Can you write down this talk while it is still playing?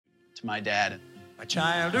to my dad. My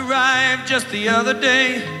child arrived just the other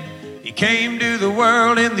day. He came to the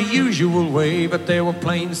world in the usual way, but there were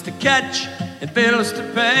planes to catch and bills to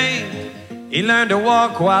pay. He learned to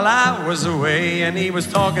walk while I was away, and he was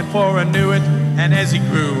talking before I knew it. And as he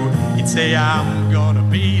grew, he'd say, I'm gonna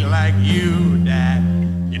be like you, Dad.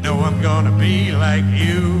 You know I'm gonna be like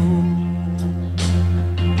you.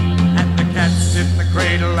 And the cat's in the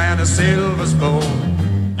cradle and a silver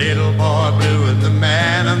spoon, little boy blue and the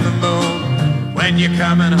man on the moon. When you're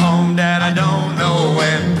coming home, Dad, I don't know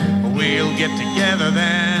when, but we'll get together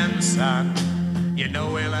then, son. You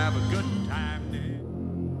know we'll have a good time then.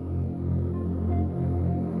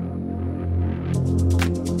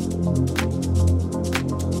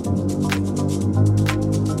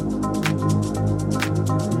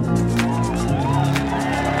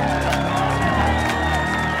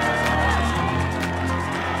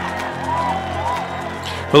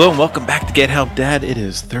 Hello and welcome back to Get Help Dad. It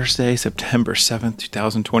is Thursday, September 7th,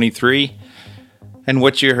 2023. And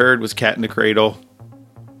what you heard was Cat in the Cradle,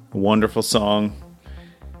 a wonderful song.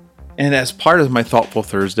 And as part of my Thoughtful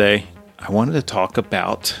Thursday, I wanted to talk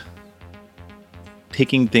about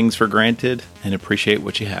taking things for granted and appreciate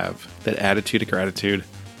what you have. That attitude of gratitude.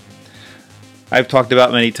 I've talked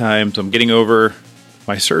about many times, I'm getting over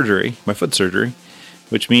my surgery, my foot surgery,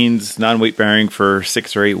 which means non-weight bearing for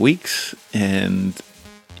 6 or 8 weeks. And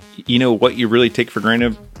you know what you really take for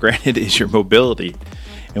granted is your mobility.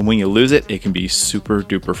 And when you lose it, it can be super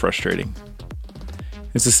duper frustrating.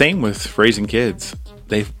 It's the same with raising kids.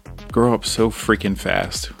 They grow up so freaking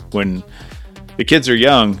fast. When the kids are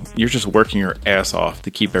young, you're just working your ass off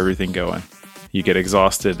to keep everything going. You get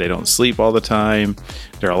exhausted. They don't sleep all the time.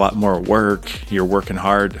 They're a lot more work. You're working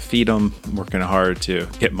hard to feed them, working hard to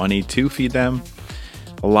get money to feed them.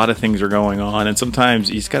 A lot of things are going on, and sometimes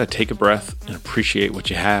you just got to take a breath and appreciate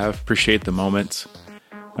what you have, appreciate the moments.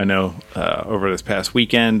 I know over this past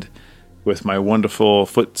weekend with my wonderful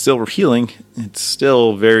foot still healing, it's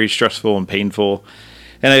still very stressful and painful,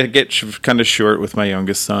 and I get kind of short with my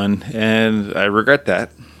youngest son, and I regret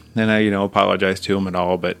that, and I apologize to him and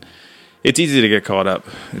all, but it's easy to get caught up.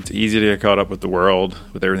 It's easy to get caught up with the world,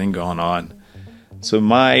 with everything going on. So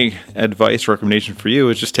my advice, recommendation for you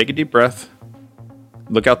is just take a deep breath.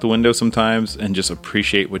 Look out the window sometimes and just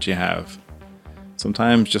appreciate what you have.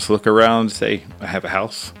 Sometimes just look around and say, I have a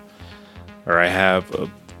house, or I have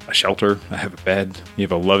a shelter, I have a bed, you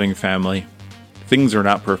have a loving family. Things are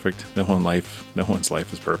not perfect. No one's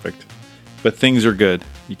life is perfect. But things are good.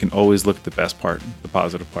 You can always look at the best part, the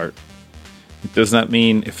positive part. It does not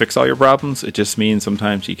mean it fixes all your problems. It just means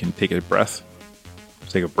sometimes you can take a breath,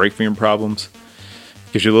 take a break from your problems.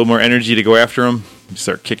 Gives you a little more energy to go after them. You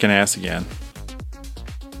start kicking ass again.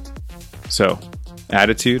 So,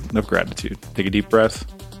 attitude of gratitude. Take a deep breath.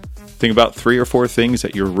 Think about 3 or 4 things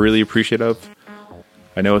that you're really appreciative of.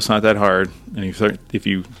 I know it's not that hard. And if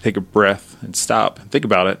you take a breath and stop and think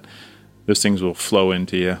about it, those things will flow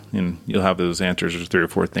into you. And you'll have those answers or 3 or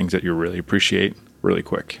 4 things that you really appreciate really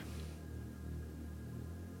quick.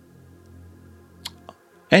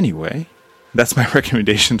 Anyway, that's my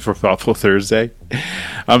recommendation for Thoughtful Thursday.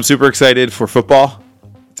 I'm super excited for football.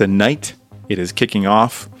 Tonight, it is kicking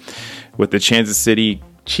off with the Kansas City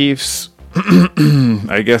Chiefs,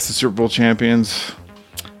 I guess the Super Bowl champions,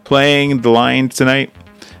 playing the Lions tonight.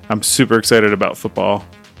 I'm super excited about football.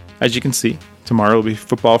 As you can see, tomorrow will be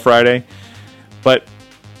Football Friday. But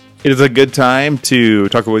it is a good time to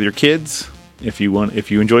talk with your kids. If you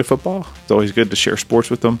enjoy football, it's always good to share sports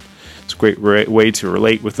with them. It's a great way to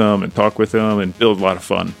relate with them and talk with them and build a lot of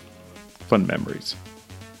fun memories.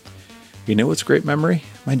 You know what's a great memory?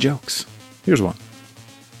 My jokes. Here's one.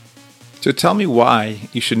 So tell me why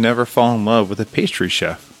you should never fall in love with a pastry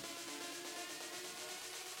chef.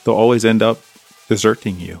 They'll always end up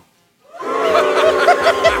deserting you.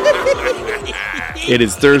 It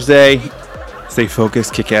is Thursday. Stay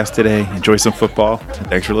focused, kick ass today. Enjoy some football. And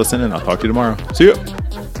thanks for listening. I'll talk to you tomorrow. See ya.